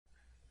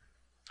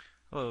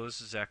Hello,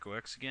 this is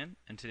ZachoX again,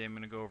 and today I'm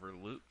going to go over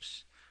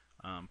loops.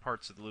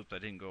 Parts of the loop I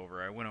didn't go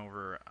over. I went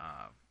over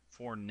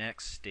four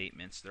next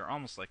statements. They're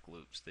almost like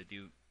loops. They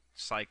do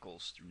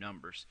cycles through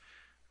numbers.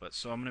 But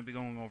so I'm going to be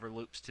going over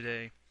loops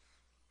today,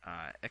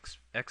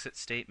 exit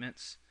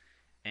statements,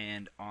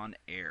 and on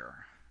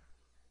air.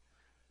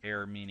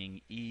 Air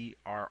meaning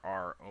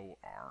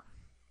E-R-R-O-R.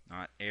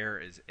 Not air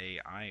is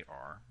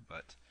A-I-R,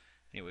 but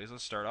anyways,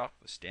 let's start off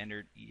with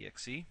standard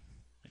EXE.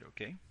 Hit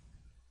OK.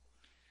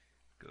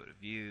 Go to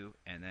view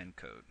and then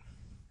code.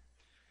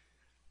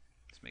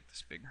 Let's make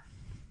this bigger.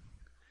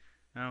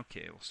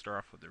 Okay, we'll start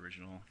off with the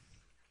original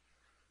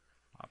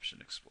option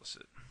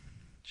explicit.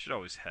 Should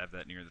always have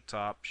that near the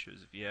top.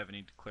 Shows if you have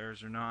any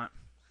declares or not.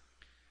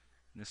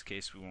 In this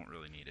case, we won't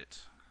really need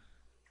it.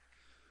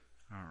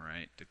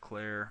 Alright,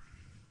 declare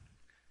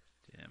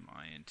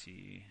dim.int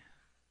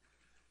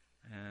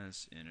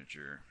as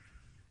integer.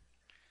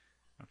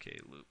 Okay,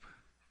 loop.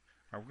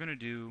 Alright, we're going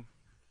to do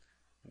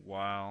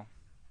while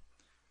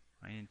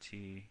int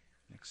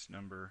next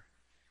number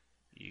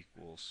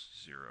equals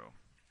 0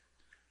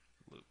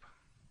 loop.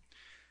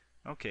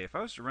 Okay, if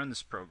I was to run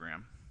this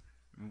program,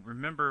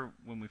 remember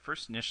when we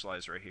first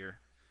initialize right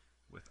here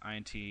with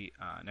int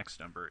next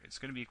number, it's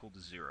going to be equal to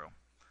 0.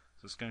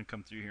 So it's going to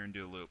come through here and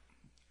do a loop.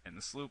 And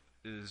this loop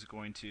is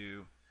going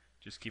to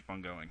just keep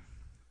on going.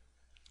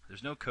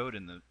 There's no code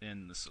in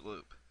this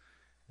loop,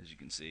 as you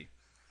can see.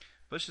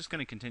 But it's just going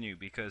to continue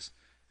because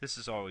this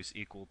is always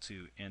equal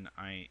to int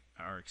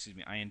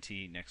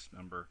next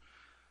number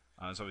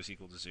is always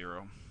equal to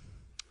 0.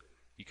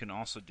 You can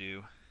also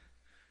do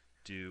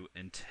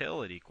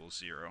until it equals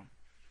 0,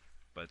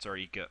 but it's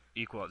already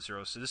equal at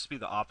 0. So this would be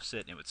the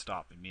opposite, and it would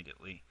stop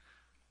immediately.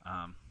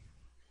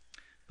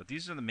 But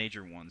these are the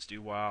major ones: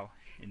 do while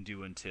and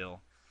do until,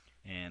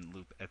 and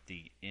loop at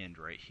the end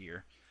right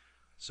here.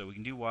 So we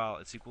can do while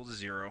it's equal to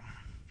 0,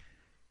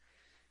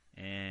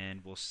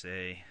 and we'll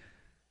say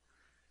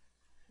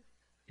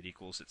it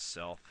equals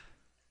itself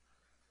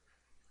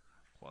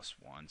plus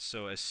 1.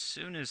 So as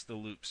soon as the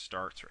loop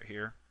starts right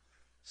here,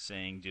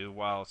 saying do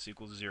while it's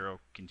equal to 0,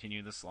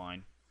 continue this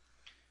line.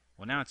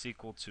 Well, now it's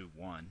equal to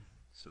 1,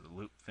 so the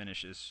loop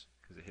finishes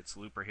because it hits the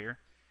loop right here.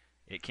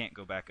 It can't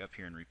go back up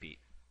here and repeat.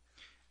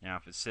 Now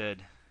if it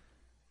said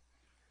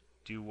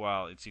do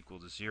while it's equal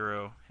to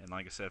 0, and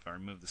like I said, if I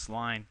remove this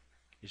line,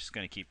 it's just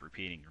going to keep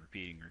repeating and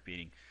repeating and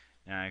repeating.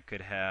 Now I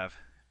could have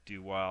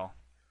do while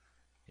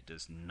it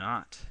does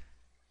not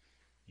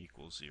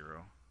equals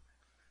 0.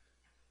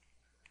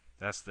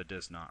 That's the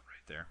does not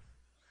right there.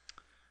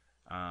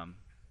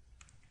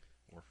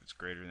 Or if it's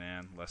greater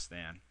than, less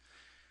than.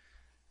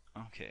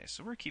 Okay,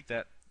 so we're going to keep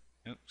that,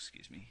 oh,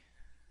 excuse me,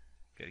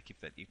 got to keep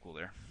that equal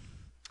there,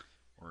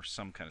 or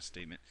some kind of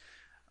statement.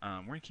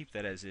 We're going to keep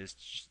that as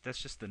is.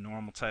 That's just the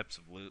normal types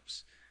of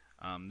loops.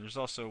 There's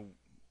also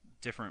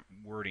different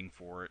wording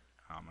for it.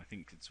 I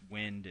think it's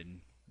wind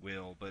and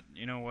will, but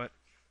you know what?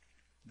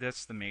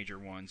 That's the major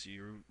ones.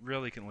 You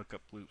really can look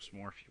up loops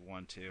more if you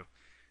want to.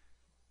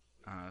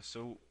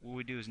 So what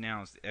we do is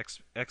now is the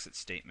exit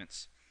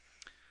statements.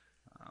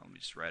 Let me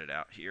just write it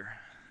out here.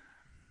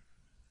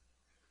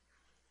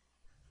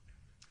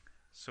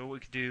 So what we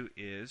could do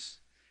is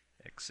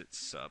exit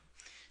sub.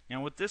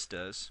 Now what this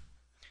does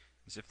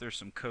is if there's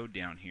some code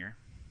down here,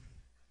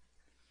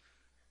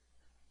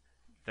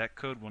 that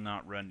code will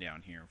not run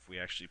down here. If we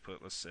actually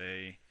put, let's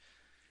say,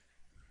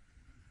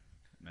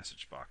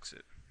 message box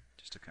it,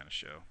 just to kind of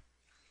show.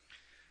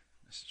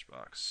 Message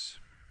box.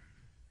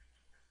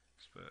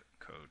 Let's put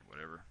code,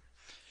 whatever.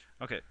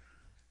 Okay.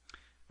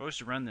 If I was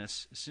to run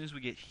this, as soon as we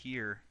get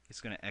here,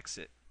 it's going to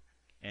exit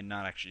and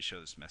not actually show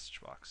this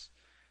message box.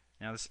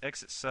 Now this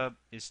exit sub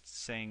is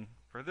saying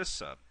for this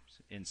sub,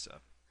 in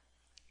sub.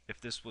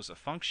 If this was a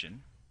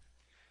function,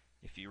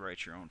 if you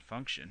write your own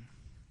function,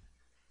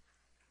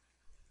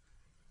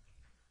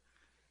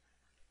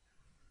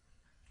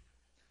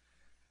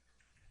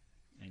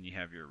 and you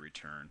have your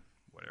return,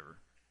 whatever,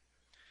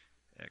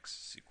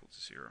 x is equal to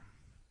 0.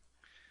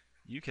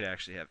 You could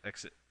actually have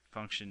exit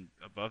function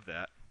above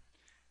that,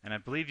 and I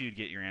believe you'd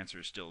get your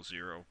answer still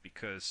 0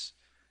 because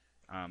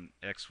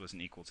x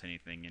wasn't equal to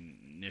anything, and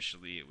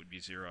initially it would be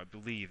 0. I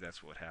believe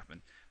that's what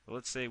happened. But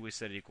let's say we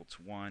set it equal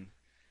to 1,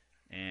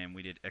 and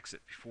we did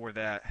exit before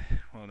that.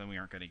 Well, then we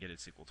aren't going to get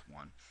it's equal to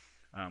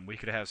 1. We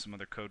could have some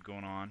other code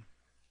going on,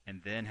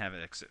 and then have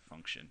an exit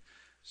function.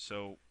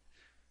 So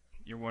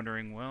you're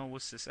wondering, well,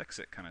 what's this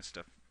exit kind of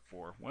stuff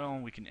for? Well,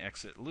 we can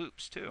exit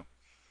loops too.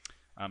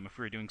 If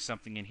we were doing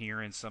something in here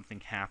and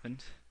something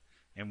happened,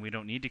 and we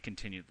don't need to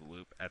continue the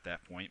loop at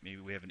that point, maybe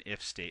we have an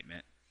if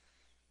statement.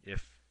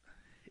 If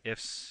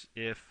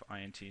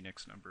int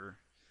next number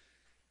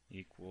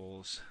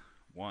equals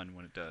 1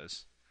 when it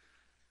does,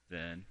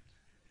 then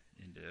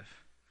end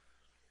if.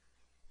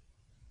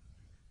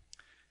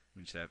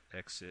 We just have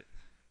exit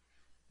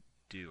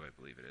do, I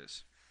believe it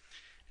is.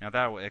 Now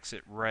that will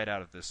exit right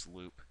out of this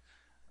loop.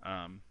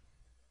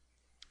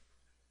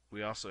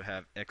 We also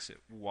have exit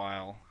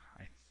while,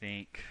 I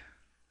think.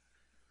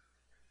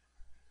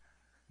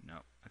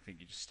 No, I think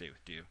you just stay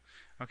with do.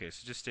 Okay,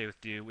 so just stay with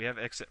do. We have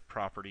exit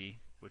property.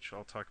 which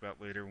I'll talk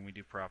about later when we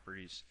do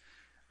properties.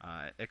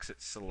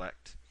 Exit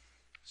select.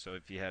 So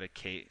if you had a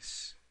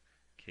case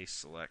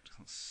select,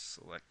 let's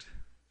select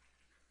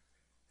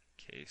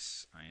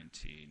case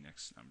int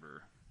next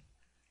number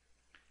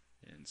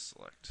and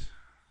select.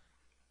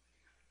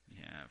 You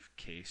have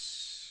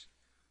case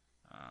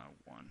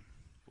 1.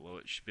 Below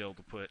it, you should be able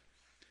to put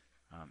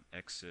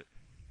exit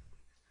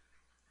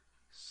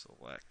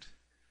select,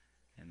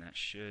 and that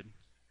should,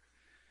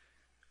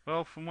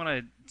 well, from what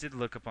I did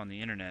look up on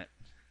the internet,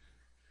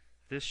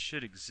 this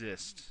should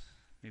exist.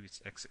 Maybe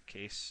it's exit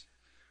case.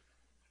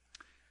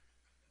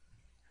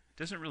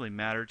 Doesn't really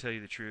matter, to tell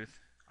you the truth.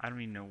 I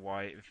don't even know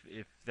why,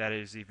 if that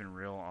is even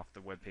real off the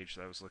webpage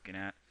that I was looking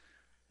at.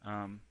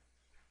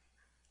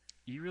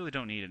 You really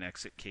don't need an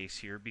exit case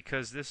here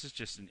because this is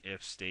just an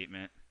if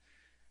statement.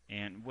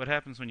 And what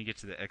happens when you get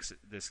to the exit,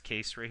 this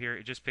case right here,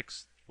 it just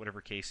picks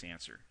whatever case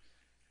answer.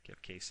 You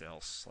have case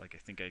else, like I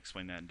think I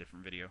explained that in a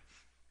different video.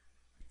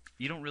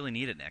 You don't really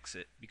need an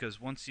exit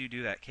because once you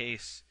do that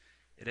case,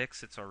 it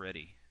exits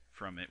already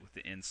from it with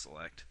the in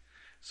select.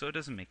 So it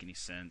doesn't make any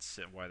sense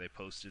why they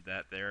posted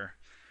that there.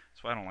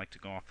 That's why I don't like to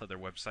go off other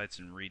websites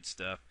and read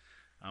stuff.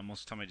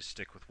 Most of the time I just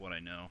stick with what I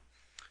know.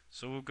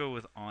 So we'll go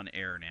with on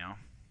air now.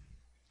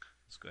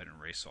 Let's go ahead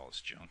and erase all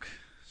this junk.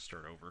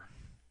 Start over.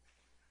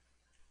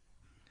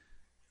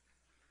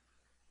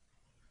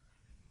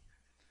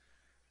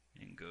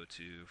 And go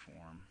to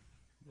form,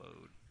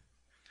 load.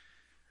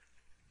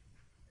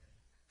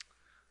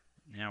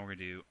 Now we're going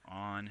to do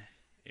on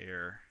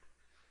air,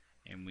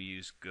 and we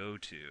use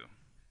Goto.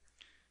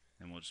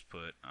 And we'll just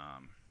put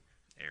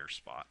air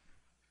spot.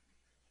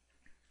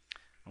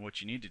 And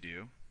what you need to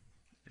do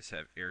is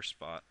have air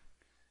spot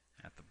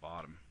at the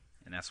bottom,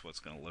 and that's what it's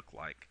going to look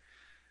like.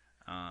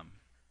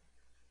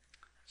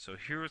 So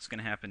here what's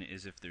going to happen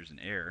is if there's an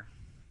error,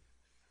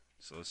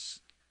 so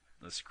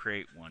let's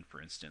create one,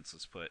 for instance.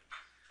 Let's put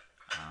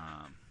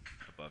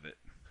above it,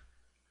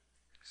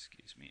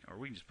 excuse me, or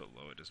we can just put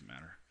low, it doesn't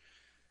matter.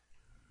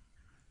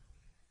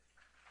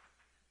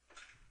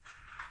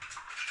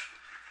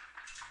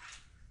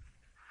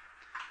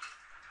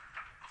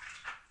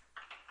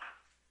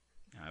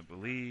 I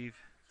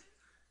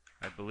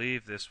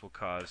believe this will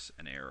cause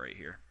an error right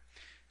here.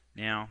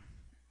 Now,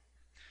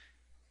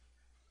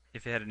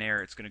 if it had an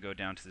error, it's going to go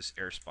down to this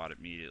error spot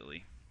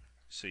immediately.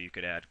 So you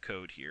could add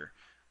code here.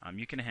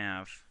 You can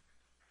have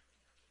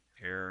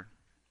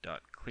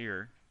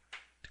error.clear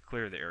to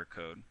clear the error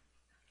code,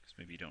 because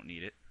maybe you don't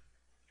need it,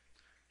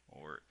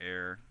 or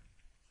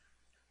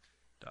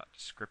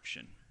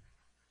error.description.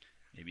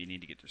 Maybe you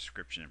need to get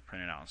description and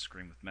print it out on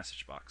screen with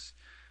message box.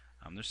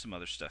 There's some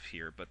other stuff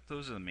here, but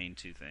those are the main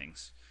two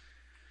things.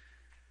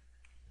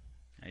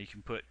 Now you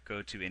can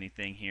go to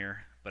anything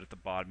here, but at the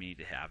bottom you need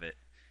to have it.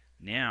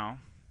 Now,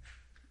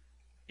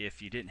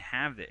 if you didn't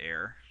have the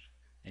error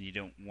and you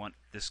don't want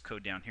this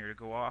code down here to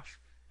go off,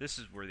 this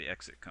is where the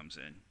exit comes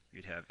in.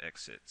 You'd have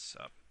exits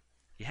up.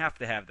 You have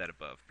to have that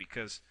above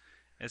because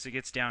as it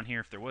gets down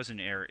here, if there was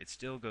an error, it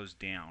still goes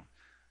down.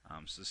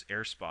 So this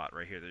error spot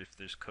right here, if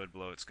there's code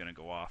below, it's going to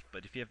go off.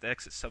 But if you have the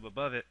exit sub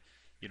above it,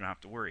 you don't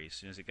have to worry. As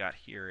soon as it got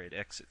here, it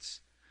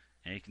exits.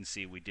 And you can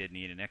see we did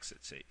need an exit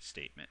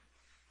statement.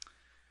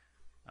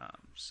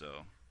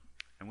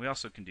 And we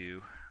also can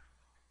do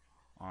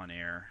on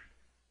air,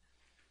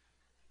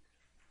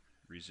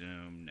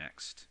 resume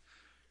next.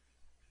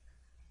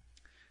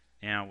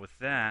 Now with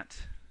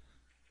that,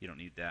 you don't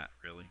need that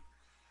really.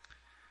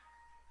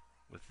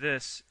 With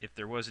this, if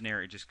there was an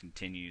error, it just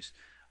continues.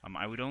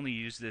 I would only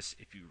use this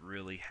if you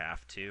really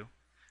have to.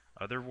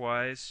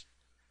 Otherwise,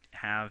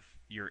 have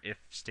your if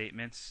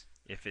statements.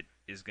 If it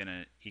is going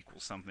to equal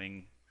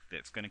something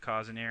that's going to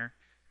cause an error,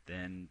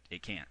 then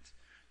it can't.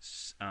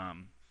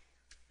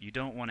 You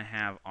don't want to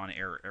have on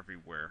error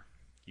everywhere.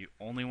 You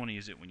only want to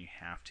use it when you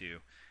have to.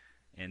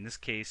 In this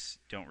case,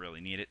 don't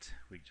really need it.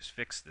 We can just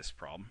fix this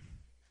problem.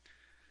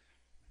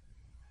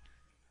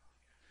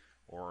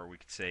 Or we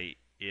could say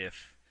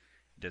if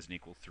it doesn't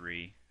equal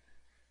 3,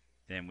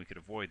 then we could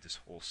avoid this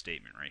whole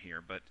statement right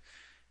here. But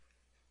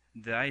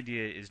the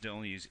idea is to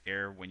only use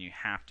error when you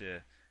have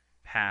to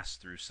pass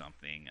through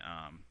something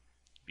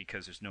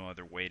because there's no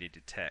other way to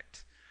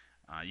detect.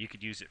 You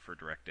could use it for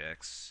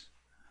DirectX,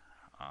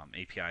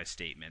 API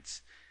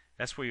statements.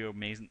 That's where you'll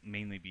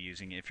mainly be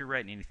using it. If you're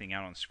writing anything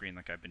out on the screen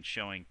like I've been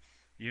showing,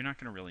 you're not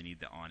going to really need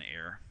the on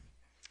air.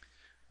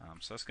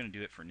 So that's going to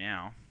do it for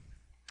now.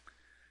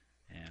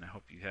 And I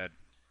hope you had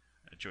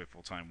a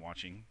joyful time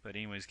watching. But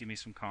anyways, give me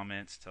some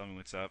comments. Tell me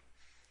what's up.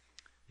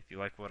 If you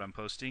like what I'm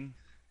posting,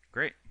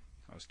 great.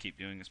 I'll just keep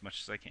doing as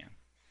much as I can.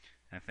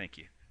 And thank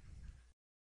you.